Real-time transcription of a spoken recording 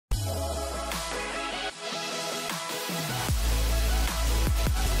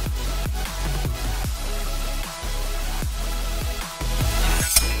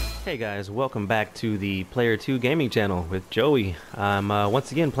Hey guys, welcome back to the Player 2 gaming channel with Joey. I'm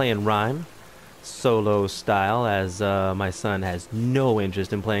once again playing Rime solo style as my son has no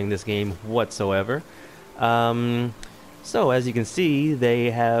interest in playing this game whatsoever. So as you can see,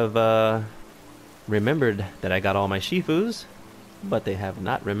 they have remembered that I got all my Shifus, but they have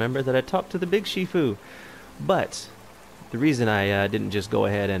not remembered that I talked to the big Shifu. But the reason I didn't just go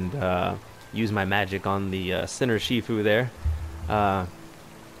ahead and use my magic on the center Shifu there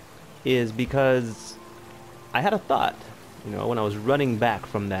is because I had a thought. You know, when I was running back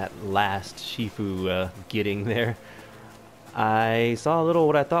from that last Shifu getting there, I saw a little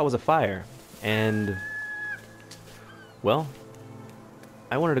what I thought was a fire. And, well,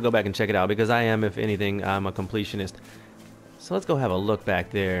 I wanted to go back and check it out because I am, if anything, I'm a completionist. So let's go have a look back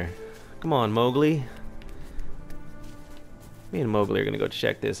there. Come on, Mowgli. Me and Mowgli are going to go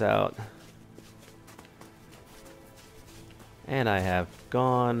check this out. And I have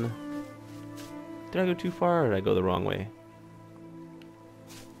gone... Did I go too far or did I go the wrong way?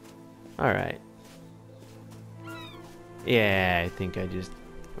 Alright. Yeah, I think I just...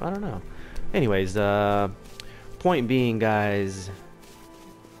 I don't know. Anyways, point being, guys,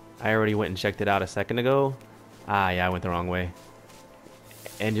 I already went and checked it out a second ago. Ah, yeah, I went the wrong way.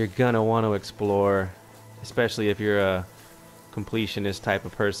 And you're gonna want to explore, especially if you're a completionist type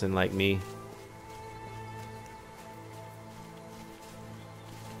of person like me.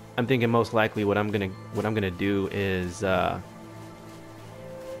 I'm thinking most likely what I'm gonna do is I'm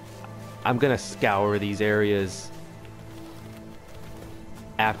gonna scour these areas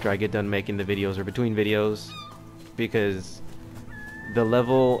after I get done making the videos or between videos, because the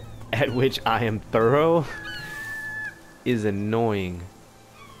level at which I am thorough is annoyingly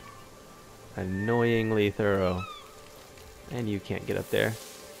thorough. And you can't get up there.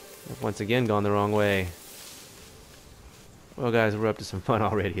 I've once again gone the wrong way. Well, guys, we're up to some fun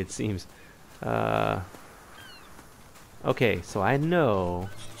already, it seems. Okay, so I know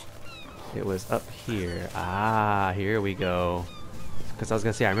it was up here. Ah, here we go. Because I was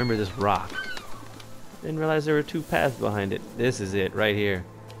going to say, I remember this rock. Didn't realize there were two paths behind it. This is it, right here.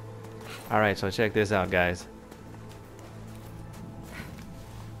 Alright, so check this out, guys.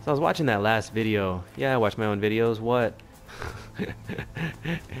 So I was watching that last video. Yeah, I watch my own videos. What? And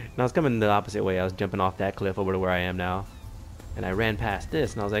I was coming the opposite way. I was jumping off that cliff over to where I am now. And I ran past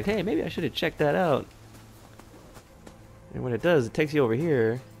this, and I was like, hey, maybe I should have checked that out. And what it does, it takes you over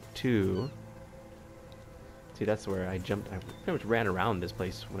here to... See, that's where I jumped. I pretty much ran around this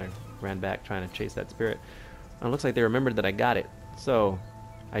place when I ran back trying to chase that spirit. And it looks like they remembered that I got it. So,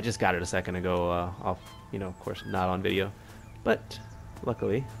 I just got it a second ago off, you know, of course, not on video. But,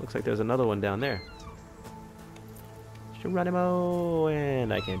 luckily, looks like there's another one down there. Geronimo!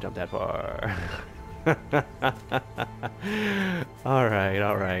 And I can't jump that far.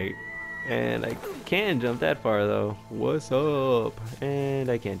 Alright. And I can jump that far though. What's up? And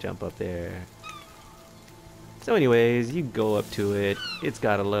I can't jump up there. So anyways, you go up to it. It's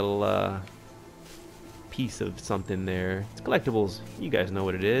got a little piece of something there. It's collectibles. You guys know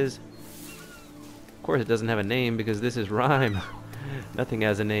what it is. Of course it doesn't have a name because this is Rime. Nothing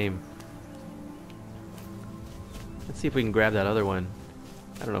has a name. Let's see if we can grab that other one.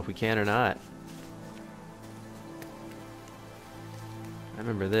 I don't know if we can or not. I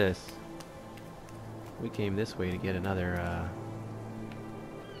remember this. We came this way to get another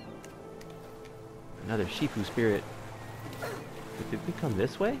Shifu spirit. But did we come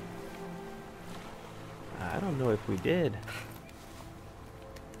this way? I don't know if we did.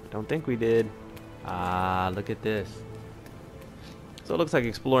 I don't think we did. Ah, look at this. So it looks like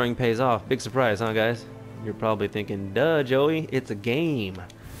exploring pays off. Big surprise, huh, guys? You're probably thinking, duh, Joey, it's a game.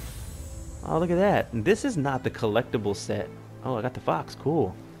 Oh, look at that. This is not the collectible set. Oh, I got the fox.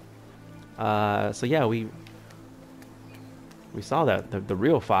 Cool. So yeah, we saw that the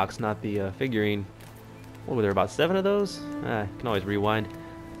real fox, not the figurine. What were there, about 7 of those? Can always rewind.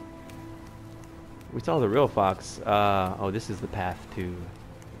 We saw the real fox. Oh, this is the path to...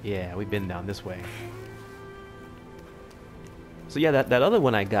 Yeah, we've been down this way. So yeah, that other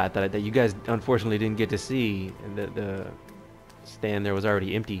one I got that you guys unfortunately didn't get to see, and the stand there was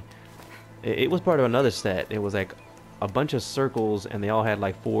already empty. It was part of another set. It was like a bunch of circles, and they all had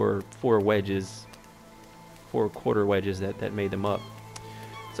like four wedges, 4 quarter wedges that made them up.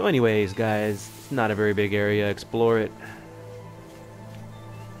 So anyways, guys, it's not a very big area. Explore it.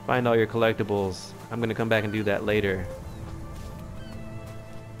 Find all your collectibles. I'm gonna come back and do that later.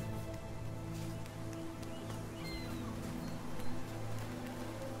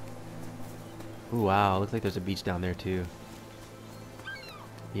 Ooh, wow, looks like there's a beach down there too.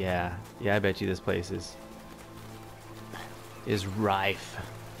 Yeah, I bet you this place is rife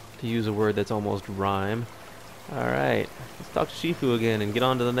to use a word that's almost rhyme. Alright, let's talk to Shifu again and get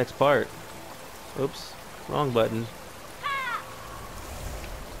on to the next part. Oops, wrong button.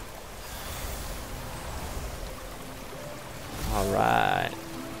 Alright.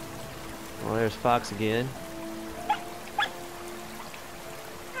 Well, there's Fox again.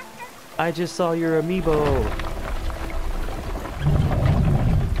 I just saw your amiibo.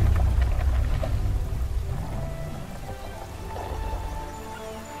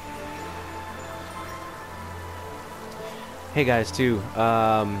 Hey guys, too,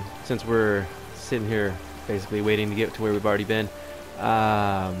 since we're sitting here basically waiting to get to where we've already been,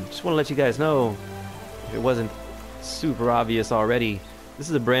 just want to let you guys know, if it wasn't super obvious already, this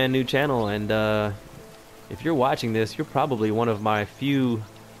is a brand new channel, and if you're watching this, you're probably one of my few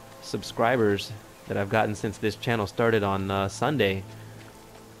subscribers that I've gotten since this channel started on Sunday.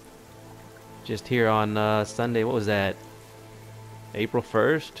 Just here on Sunday, what was that? April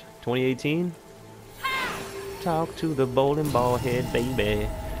 1st, 2018? Talk to the bowling ball head, baby.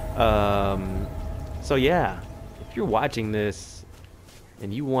 So yeah, if you're watching this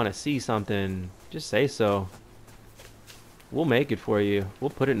and you want to see something, just say so. We'll make it for you.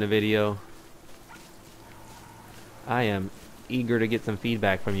 We'll put it in a video. I am eager to get some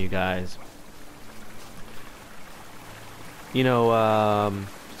feedback from you guys. You know,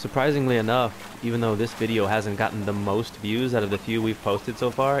 surprisingly enough, even though this video hasn't gotten the most views out of the few we've posted so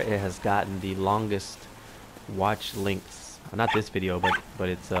far, it has gotten the longest watch lengths. Not this video, but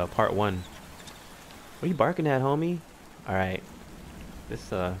it's part 1. What are you barking at, homie? Alright. This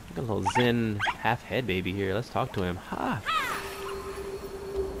got a little Zen half head baby here. Let's talk to him. Ha!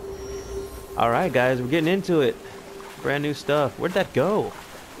 Alright guys, we're getting into it. Brand new stuff. Where'd that go?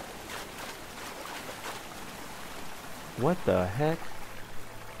 What the heck?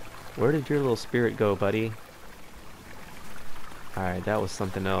 Where did your little spirit go, buddy? Alright, that was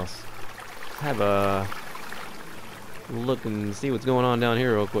something else. Have a look and see what's going on down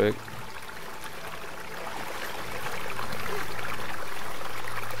here real quick.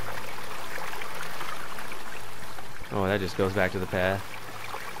 Oh, that just goes back to the path.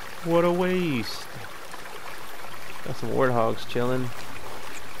 What a waste. Got some warthogs chilling.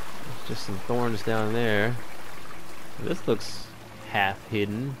 There's just some thorns down there. This looks half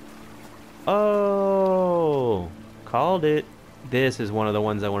hidden. Oh, called it. This is one of the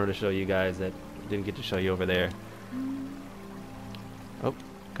ones I wanted to show you guys that didn't get to show you over there. Oh,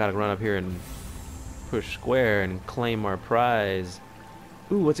 gotta run up here and push square and claim our prize.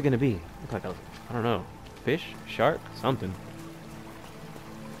 Ooh, what's it gonna be? Look like a, I don't know, fish? Shark? Something.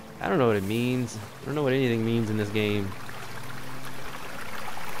 I don't know what it means. I don't know what anything means in this game.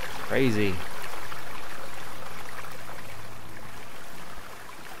 Crazy.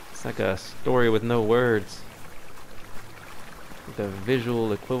 It's like a story with no words. The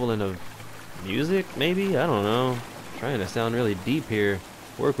visual equivalent of music, maybe? I don't know. I'm trying to sound really deep here.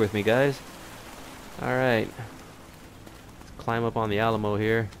 Work with me, guys. Alright. Let's climb up on the Alamo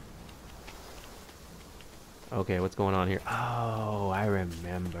here. Okay, what's going on here? Oh, I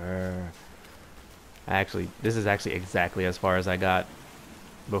remember. Actually, this is actually exactly as far as I got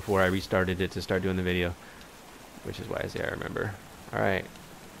before I restarted it to start doing the video. Which is why I say I remember. Alright.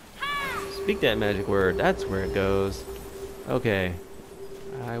 Speak that magic word. That's where it goes. Okay.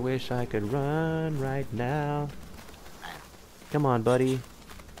 I wish I could run right now. Come on, buddy.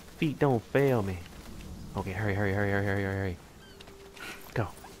 Feet don't fail me. Okay, hurry, hurry, hurry, hurry, hurry, hurry. Go.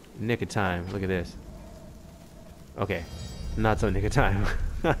 Nick of time. Look at this. Okay. Not so nick of time.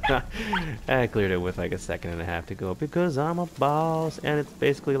 I cleared it with like a second and a half to go because I'm a boss, and it's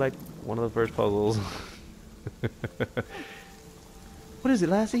basically like one of the first puzzles. What is it,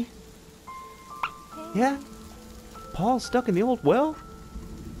 Lassie? Yeah? Paul's stuck in the old well?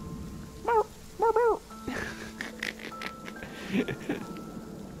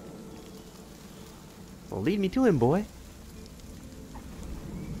 Well, lead me to him, boy.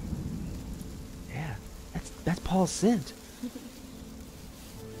 Yeah, that's Paul's scent.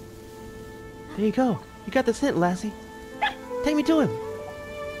 There you go. You got the scent, Lassie. Take me to him.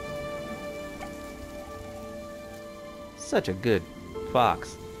 Such a good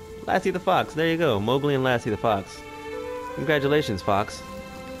fox. Lassie the Fox. There you go. Mowgli and Lassie the Fox. Congratulations, Fox.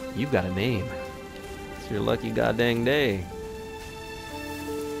 You've got a name. It's your lucky goddamn day.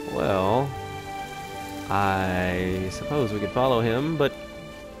 Well, I suppose we could follow him, but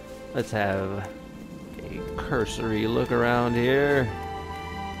let's have a cursory look around here.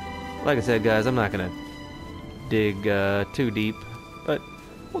 Like I said, guys, I'm not gonna dig too deep, but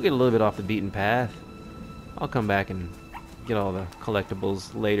we'll get a little bit off the beaten path. I'll come back and get all the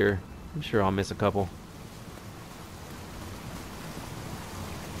collectibles later. I'm sure I'll miss a couple.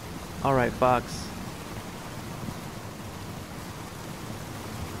 Alright, Fox.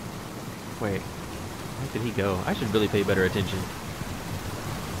 Wait, where did he go? I should really pay better attention.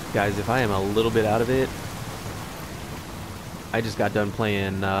 Guys, if I am a little bit out of it, I just got done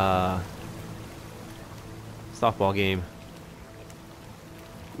playing softball game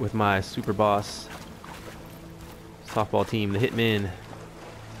with my super boss softball team, the Hitmen.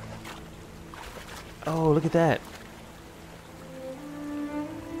 Oh, look at that.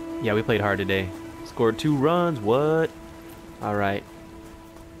 Yeah, we played hard today. Scored 2 runs. What? Alright.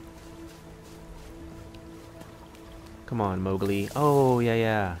 Come on, Mowgli. Oh, yeah,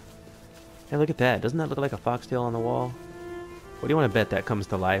 yeah. Hey, look at that. Doesn't that look like a foxtail on the wall? What do you want to bet that comes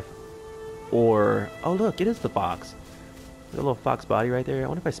to life? Or... oh, look. It is the fox. There's a little fox body right there. I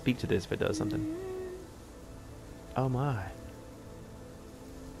wonder if I speak to this if it does something. Oh, my.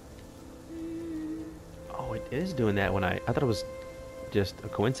 Oh, it is doing that when I thought it was just a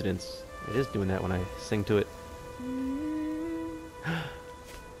coincidence. It is doing that when I sing to it.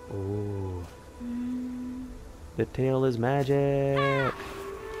 Ooh. The tail is magic.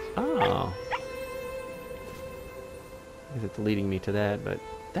 Oh. I guess it's leading me to that, but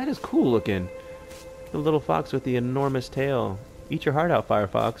that is cool looking. The little fox with the enormous tail. Eat your heart out,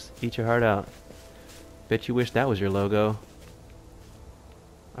 Firefox. Eat your heart out. Bet you wish that was your logo.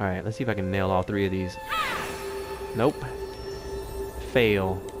 Alright, let's see if I can nail all 3 of these. Nope.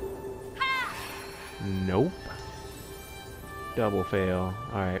 Fail. Nope. Double fail.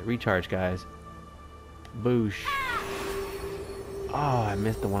 Alright, recharge, guys. Boosh. Oh, I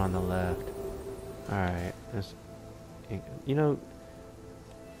missed the one on the left. Alright. You know,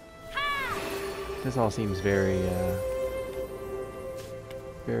 this all seems very,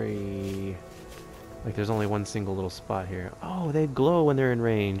 very... like there's only one single little spot here. Oh, they glow when they're in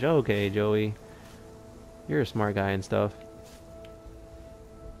range. Okay, Joey. You're a smart guy and stuff.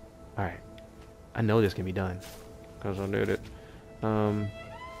 Alright. I know this can be done. Because I did it.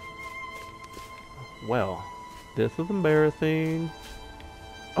 Well. This is embarrassing.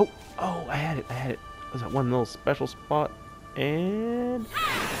 Oh! Oh, I had it. I had it. Was that one little special spot? And...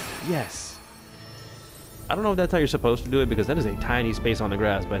 yes! I don't know if that's how you're supposed to do it, because that is a tiny space on the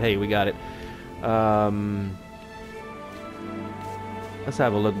grass. But hey, we got it. Let's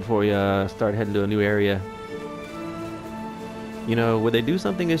have a look before we start heading to a new area. You know, would they do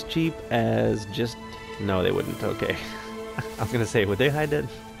something as cheap as just... no, they wouldn't. Okay. I was gonna say, would they hide that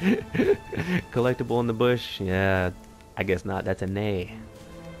collectible in the bush? Yeah, I guess not. That's a nay.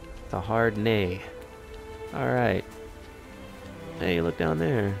 It's a hard nay. Alright. Hey, look down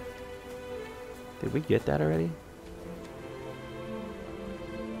there. Did we get that already?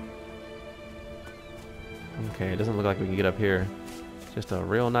 Okay, it doesn't look like we can get up here. Just a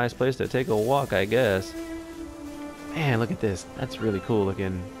real nice place to take a walk, I guess. Man, look at this. That's really cool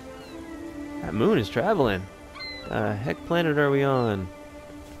looking. That moon is traveling. The heck planet are we on?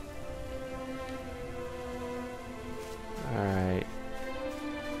 Alright.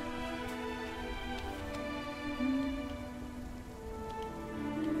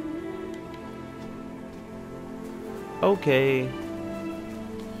 Okay.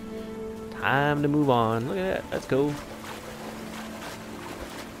 Time to move on. Look at that. Let's go. Is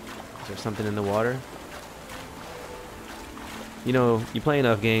there something in the water? You know, you play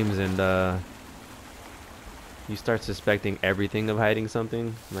enough games and you start suspecting everything of hiding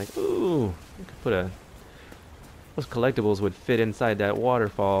something. I'm like, ooh, I could put those collectibles would fit inside that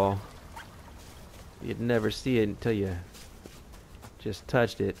waterfall. You'd never see it until you just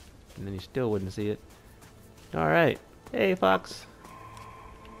touched it, and then you still wouldn't see it. Alright. Hey, fox.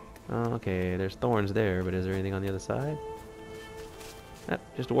 Oh, okay, there's thorns there, but is there anything on the other side? Ah,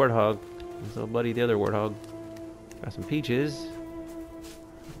 just a warthog. So, buddy, the other warthog. Got some peaches.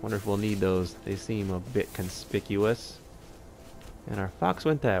 Wonder if we'll need those. They seem a bit conspicuous. And our fox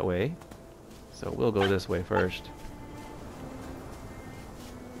went that way. So we'll go this way first.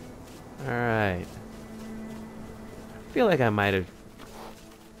 Alright. I feel like I might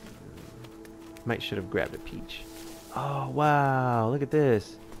should have grabbed a peach. Oh, wow. Look at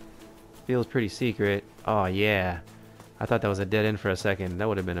this. Feels pretty secret. Oh, yeah. I thought that was a dead end for a second. That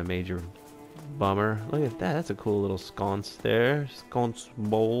would have been a major bummer. Look at that. That's a cool little sconce there. Sconce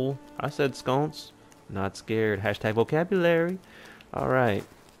bowl. I said sconce. Not scared. Hashtag vocabulary. Alright.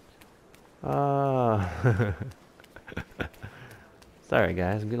 Sorry,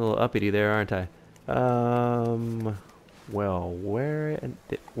 guys. I'm getting a little uppity there, aren't I? Well, where...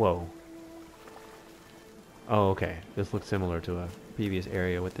 whoa. Oh, okay. This looks similar to a previous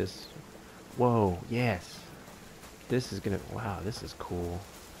area with this. Whoa, yes. This is gonna... wow, this is cool.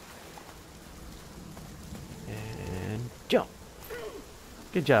 And jump.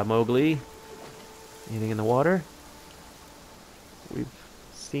 Good job, Mowgli. Anything in the water? We've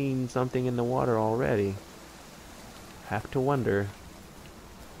seen something in the water already. Have to wonder.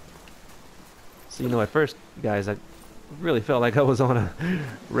 So, you know, at first, guys, I really felt like I was on a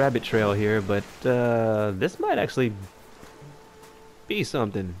rabbit trail here, but this might actually be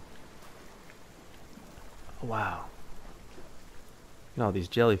something. Wow. Look at all these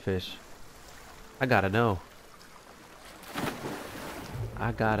jellyfish. I gotta know.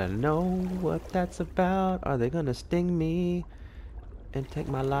 I gotta know what that's about. Are they gonna sting me and take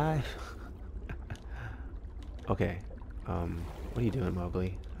my life? Okay. What are you doing,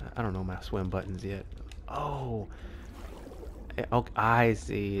 Mowgli? I don't know my swim buttons yet. Oh. Okay, I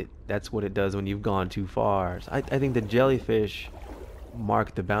see. That's what it does when you've gone too far. So I think the jellyfish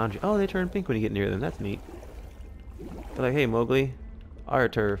mark the boundary. Oh, they turn pink when you get near them. That's neat. They're like, hey, Mowgli, our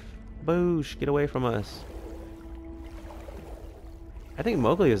turf. Boosh, get away from us. I think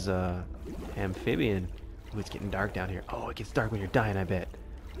Mowgli is amphibian. Oh, it's getting dark down here. Oh, it gets dark when you're dying, I bet.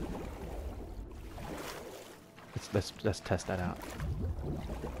 Let's test that out.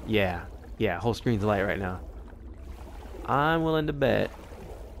 Yeah, whole screen's light right now. I'm willing to bet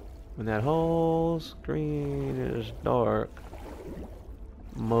when that whole screen is dark,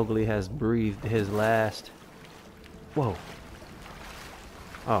 Mowgli has breathed his last. Whoa.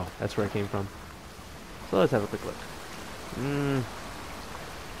 Oh, that's where it came from. So let's have a quick look.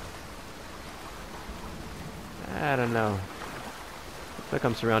 I don't know. Looks like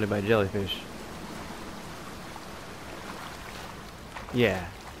I'm surrounded by jellyfish. Yeah,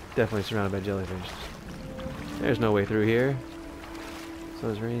 definitely surrounded by jellyfish. There's no way through here. So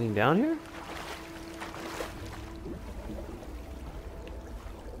is there anything down here?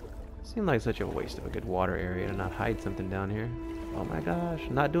 Seemed like such a waste of a good water area to not hide something down here. Oh my gosh,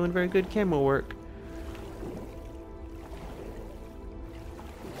 not doing very good camera work.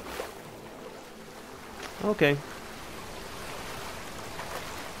 Okay.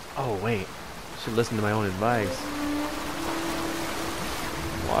 Oh wait, should listen to my own advice.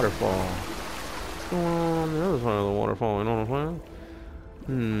 Waterfall. What's going on on the other side of the waterfall? You know what I'm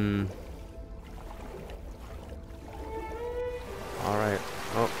saying? Alright.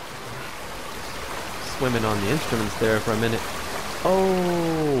 Oh. Swimming on the instruments there for a minute.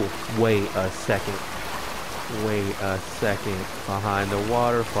 Oh! Wait a second. Wait a second. Behind the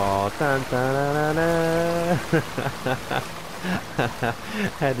waterfall. Dun, dun, dun, dun, dun.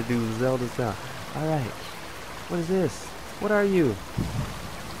 Had to do Zelda sound. Alright. What is this? What are you?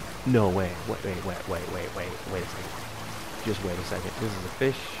 No way. Wait a second. Just wait a second. This is a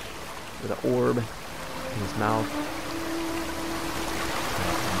fish with an orb in his mouth. I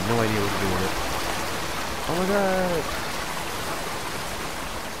have no idea what to do with it. Oh my god!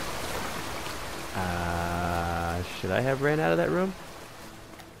 Should I have ran out of that room?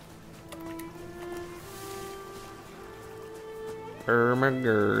 My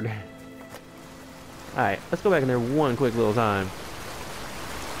god. Alright, let's go back in there one quick little time.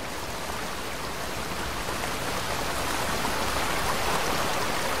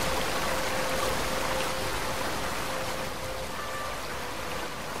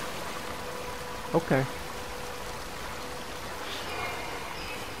 Okay.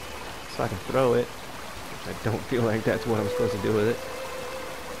 So I can throw it, which I don't feel like that's what I'm supposed to do with it.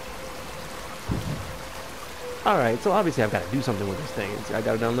 Alright, so obviously I've got to do something with this thing. I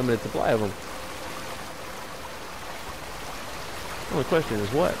got an unlimited supply of them. The only question is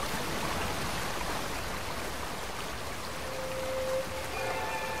what?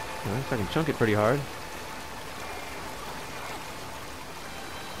 Well, if I can chunk it pretty hard.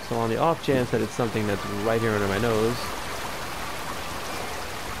 So on the off chance that it's something that's right here under my nose,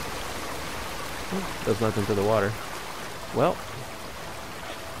 does nothing to the water. Well,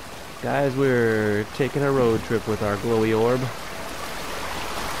 guys, we're taking a road trip with our glowy orb.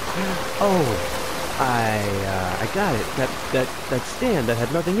 Oh, I got it. That stand that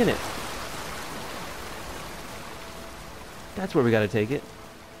had nothing in it. That's where we got to take it.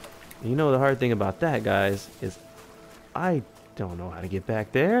 You know the hard thing about that, guys, is I don't know how to get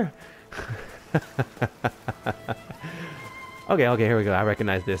back there. Okay, here we go. I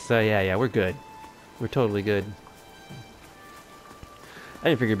recognize this. Yeah, we're good. We're totally good. I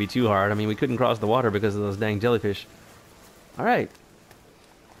didn't figure it'd be too hard. I mean, we couldn't cross the water because of those dang jellyfish. Alright.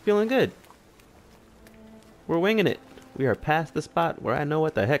 Feeling good. We're winging it. We are past the spot where I know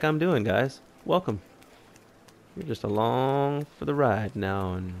what the heck I'm doing, guys. Welcome. You're just along for the ride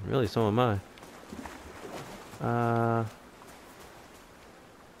now, and really so am I.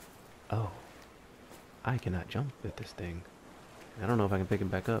 Oh. I cannot jump with this thing. I don't know if I can pick it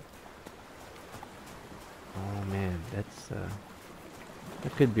back up. Oh man, that's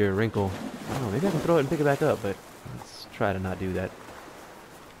That could be a wrinkle. I don't know, maybe I can throw it and pick it back up, but let's try to not do that.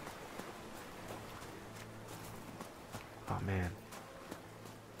 Oh, man.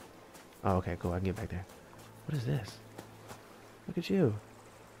 Oh, okay, cool. I can get back there. What is this? Look at you.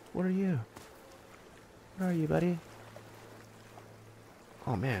 What are you? What are you, buddy?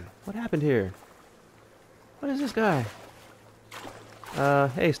 Oh, man. What happened here? What is this guy?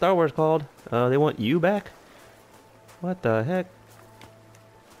 Hey, Star Wars called. They want you back? What the heck?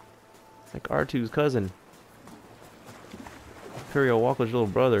 It's like R2's cousin. Imperial Walker's little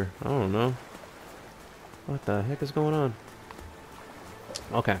brother. I don't know. What the heck is going on?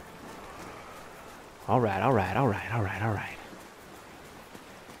 Okay. Alright.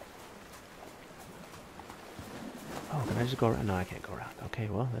 Oh, can I just go around? No, I can't go around. Okay,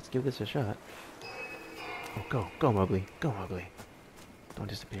 well, let's give this a shot. Oh, go. Go, Mowgli. Go, Mowgli. Don't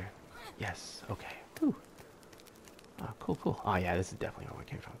disappear. Yes, okay. Whew. Oh, cool. Oh, yeah, this is definitely where we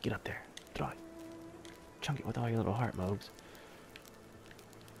came from. Get up there. Throw it. Chunk it with all your little heart, Mogs.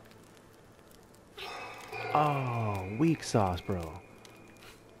 Oh, weak sauce, bro.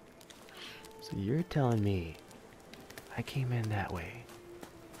 So you're telling me I came in that way.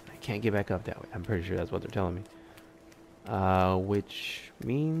 I can't get back up that way. I'm pretty sure that's what they're telling me. Which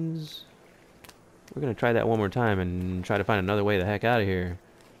means we're gonna try that one more time and try to find another way the heck out of here.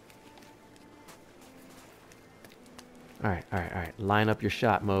 Alright. Line up your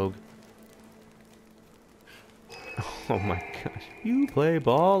shot, Moog. Oh my gosh. You play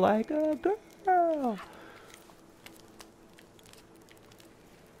ball like a girl.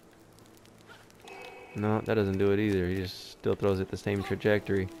 No, that doesn't do it either. He just still throws it the same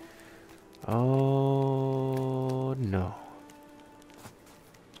trajectory. Oh, no.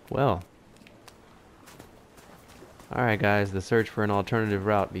 Well. Alright, guys. The search for an alternative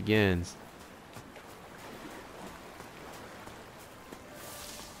route begins.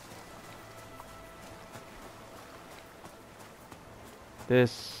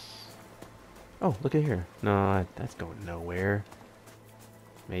 This... Oh, look at here. No, that's going nowhere.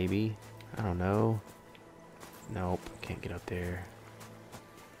 Maybe. I don't know. Nope, can't get up there.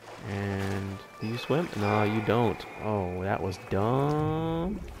 And do you swim? No, you don't. Oh, that was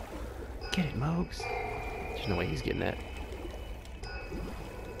dumb. Get it, Mogs. There's no way he's getting that.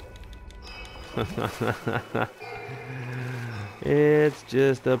 It's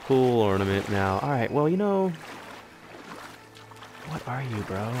just a pool ornament now. Alright, well, you know... What are you,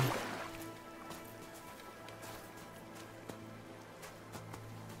 bro?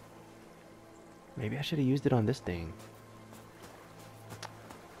 Maybe I should have used it on this thing.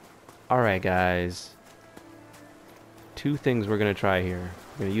 Alright, guys. Two things we're going to try here.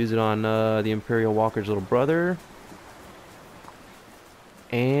 We're going to use it on the Imperial Walker's little brother.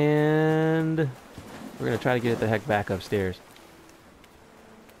 And we're going to try to get it the heck back upstairs.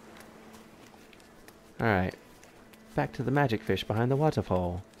 Alright. Back to the magic fish behind the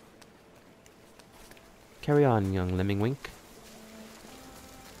waterfall. Carry on, young Lemmingwink.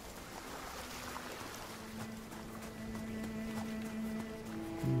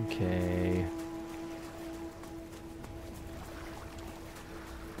 Okay.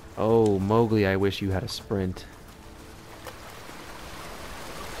 Oh, Mowgli, I wish you had a sprint.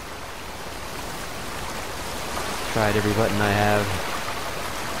 Tried every button I have.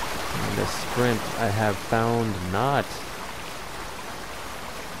 And the sprint I have found not.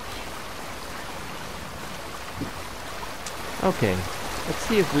 Okay, let's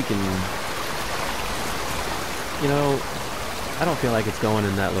see if we can... You know, I don't feel like it's going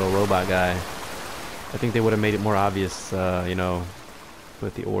in that little robot guy. I think they would have made it more obvious, you know,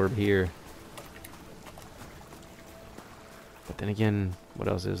 with the orb here. But then again, what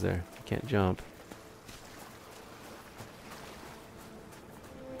else is there? You can't jump.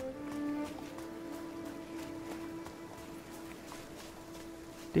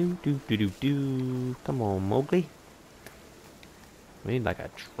 Do. Come on, Mowgli. We need like a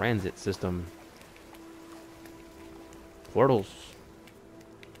transit system. Portals.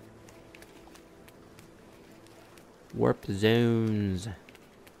 Warp zones.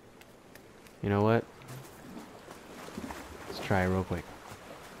 You know what? Let's try it real quick.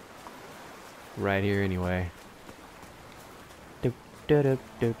 Right here anyway. Gonna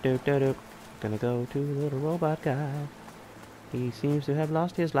go to the little robot guy. He seems to have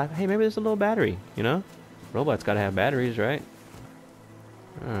lost his life. Hey, maybe there's a little battery, you know? Robots gotta have batteries, right?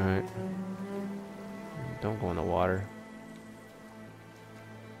 Alright. Don't go in the water.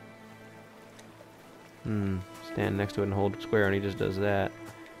 Stand next to it and hold square and he just does that.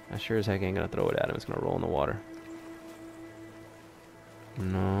 I sure as heck ain't gonna throw it at him. It's gonna roll in the water.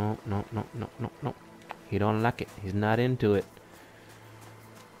 No. He don't like it. He's not into it.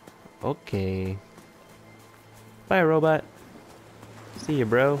 Okay. Bye, robot. See you,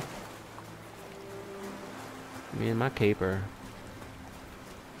 bro. Me and my caper.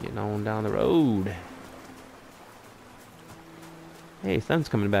 Getting on down the road. Hey, sun's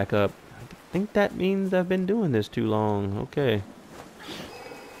coming back up. I think that means I've been doing this too long. Okay.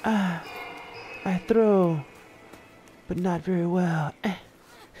 Ah, I throw, but not very well.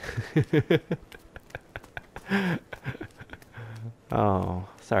 Oh,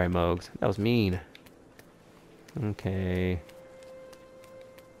 sorry, Mogs. That was mean. Okay.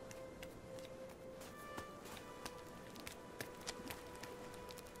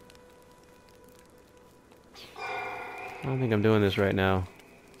 I don't think I'm doing this right now.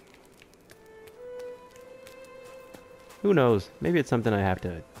 Who knows? Maybe it's something I have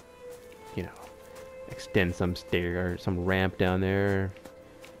to, you know, extend some stair or some ramp down there.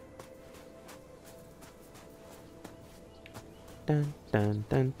 Dun dun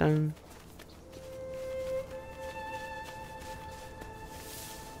dun dun.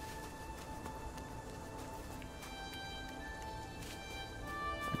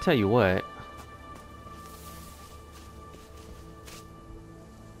 I tell you what.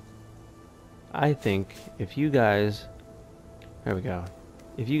 I think if you guys, there we go.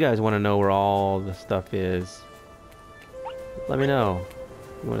 If you guys want to know where all the stuff is, let me know.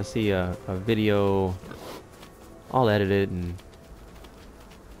 You want to see a video all edited and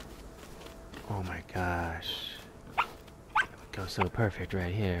oh my gosh, it would go so perfect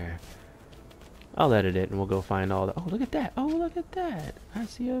right here. I'll edit it and we'll go find all the, oh look at that, oh look at that, I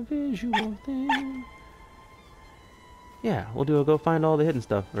see a visual thing. Yeah, we'll do a go find all the hidden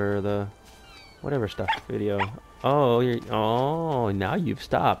stuff for the whatever stuff video. Oh, oh, now you've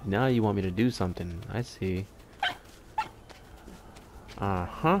stopped. Now you want me to do something. I see.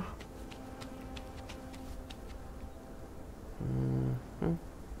 Uh-huh. Mm-hmm.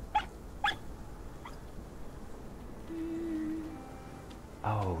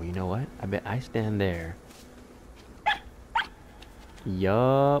 Oh, you know what? I bet I stand there.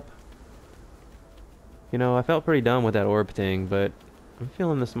 Yup. You know, I felt pretty dumb with that orb thing, but I'm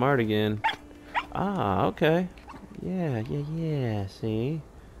feeling the smart again. Ah, okay. Yeah, see?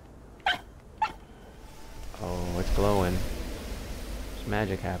 Oh, it's glowing. There's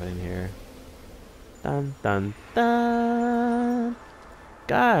magic happening here. Dun, dun, dun!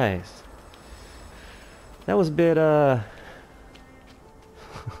 Guys! That was a bit,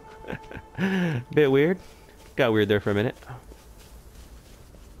 bit weird. Got weird there for a minute.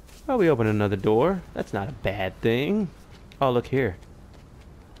 Well, we opened another door. That's not a bad thing. Oh, look here.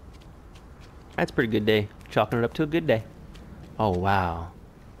 That's a pretty good day. Chalking it up to a good day. Oh, wow.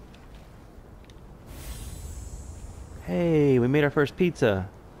 Hey, we made our first pizza.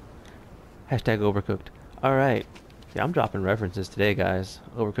 Hashtag overcooked. Alright. Yeah, I'm dropping references today, guys.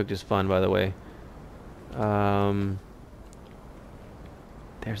 Overcooked is fun, by the way.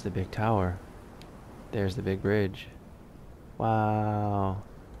 There's the big tower. There's the big bridge. Wow.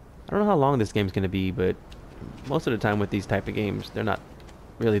 I don't know how long this game's going to be, but most of the time with these type of games, they're not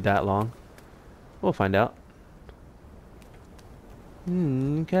really that long. We'll find out.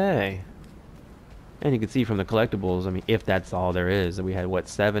 Okay. And you can see from the collectibles, I mean, if that's all there is, that we had, what,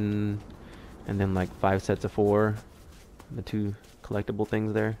 7, and then like 5 sets of 4, the 2 collectible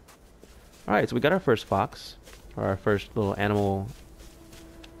things there. Alright, so we got our first fox, or our first little animal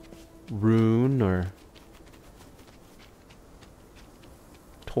rune, or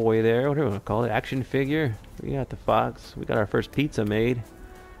toy there, whatever you want to call it, action figure. We got the fox, we got our first pizza made.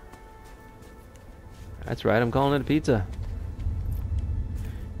 That's right, I'm calling it a pizza.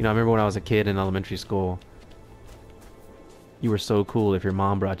 You know, I remember when I was a kid in elementary school, you were so cool if your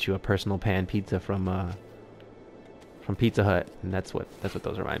mom brought you a personal pan pizza from Pizza Hut, and that's what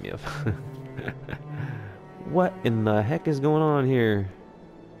those remind me of. What in the heck is going on here?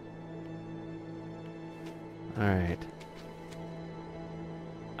 All right,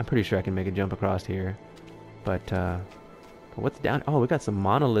 I'm pretty sure I can make a jump across here, but what's down? Oh, we got some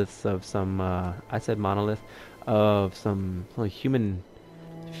monoliths of some. I said monolith of some little human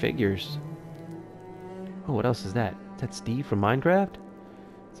figures. Oh, what else is that? Is that Steve from Minecraft?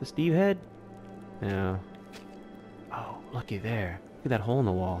 It's a Steve head? Yeah. Oh, looky there. Look at that hole in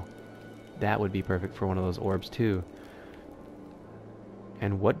the wall. That would be perfect for one of those orbs too.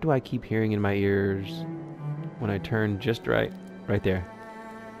 And what do I keep hearing in my ears when I turn just right? Right there.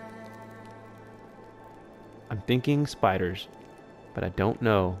 I'm thinking spiders, but I don't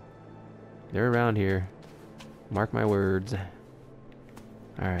know. They're around here. Mark my words.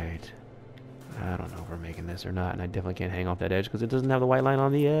 Alright. I don't know if we're making this or not, and I definitely can't hang off that edge because it doesn't have the white line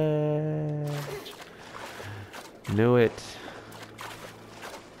on the edge. Knew it.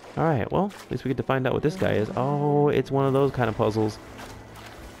 Alright, well, at least we get to find out what this guy is. Oh, it's one of those kind of puzzles.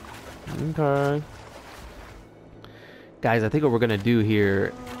 Okay. Guys, I think what we're going to do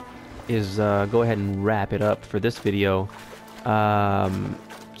here is go ahead and wrap it up for this video.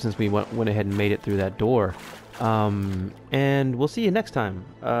 Since we went ahead and made it through that door. And we'll see you next time.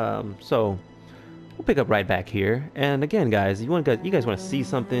 So we'll pick up right back here. And again, guys, you guys want to see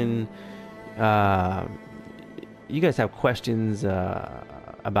something, you guys have questions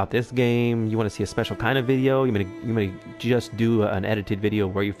about this game, you want to see a special kind of video, you may just do an edited video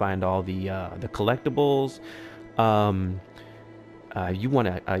where you find all the collectibles. You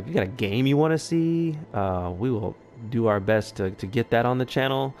got a game you want to see, we will do our best to get that on the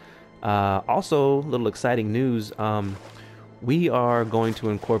channel. Also, little exciting news, we are going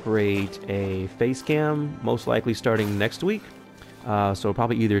to incorporate a face cam, most likely starting next week. So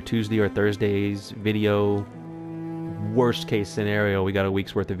probably either Tuesday or Thursday's video. Worst case scenario, we got a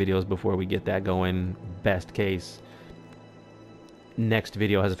week's worth of videos before we get that going. Best case, next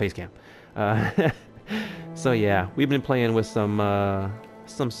video has a face cam. So yeah, we've been playing with some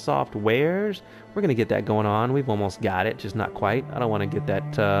softwares. We're gonna get that going on. We've almost got it, just not quite. I don't want to get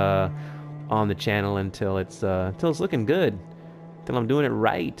that on the channel until it's looking good, until I'm doing it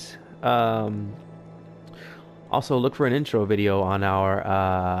right. Also, look for an intro video on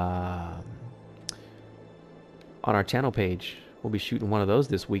our channel page. We'll be shooting one of those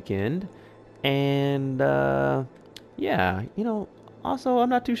this weekend. And yeah, you know, also I'm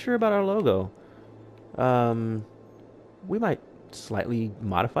not too sure about our logo. We might slightly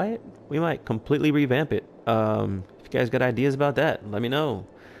modify it. We might completely revamp it. If you guys got ideas about that, let me know.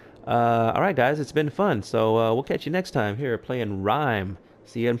 Alright guys, it's been fun. So we'll catch you next time here playing Rime.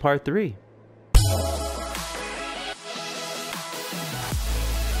 See you in part 3.